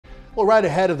Well, right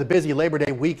ahead of the busy Labor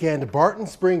Day weekend, Barton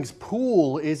Springs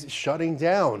Pool is shutting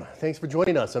down. Thanks for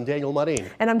joining us. I'm Daniel Mudding.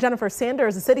 And I'm Jennifer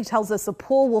Sanders. The city tells us the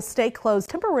pool will stay closed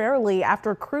temporarily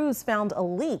after crews found a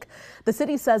leak. The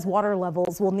city says water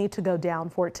levels will need to go down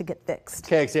for it to get fixed.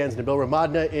 KXAN's Nabil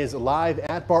Ramadna is live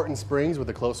at Barton Springs with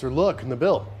a closer look.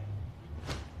 Nabil.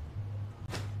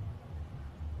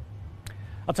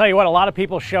 I'll tell you what, a lot of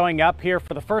people showing up here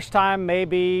for the first time,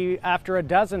 maybe after a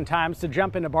dozen times, to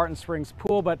jump into Barton Springs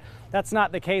Pool, but that's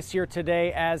not the case here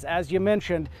today. As you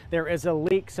mentioned, there is a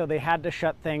leak, so they had to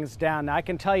shut things down. Now, I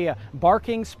can tell you,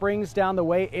 Barton Springs down the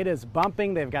way, it is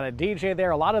bumping. They've got a DJ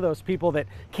there. A lot of those people that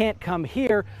can't come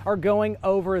here are going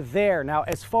over there. Now,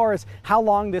 as far as how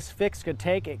long this fix could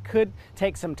take, it could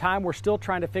take some time. We're still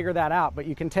trying to figure that out, but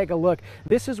you can take a look.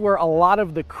 This is where a lot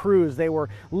of the crews, they were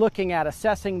looking at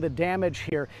assessing the damage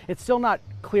here. It's still not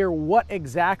clear what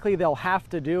exactly they'll have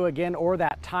to do again or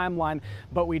that timeline,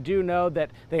 but we do know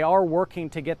that they are working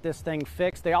to get this thing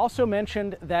fixed. They also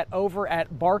mentioned that over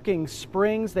at Barton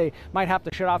Springs, they might have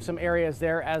to shut off some areas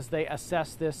there as they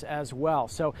assess this as well.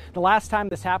 So the last time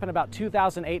this happened, about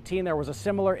 2018, there was a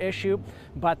similar issue,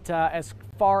 but as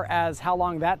far as how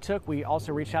long that took, we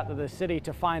also reached out to the city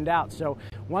to find out. So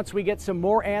once we get some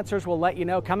more answers, we'll let you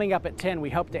know. Coming up at 10, we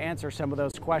hope to answer some of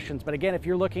those questions. But again, if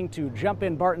you're looking to jump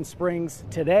in Barton Springs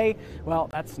today, well,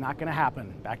 that's not going to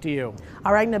happen. Back to you.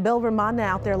 All right, Nabil Ramadna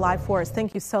out there live for us.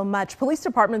 Thank you so much. Police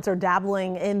departments are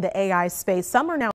dabbling in the AI space. Some are now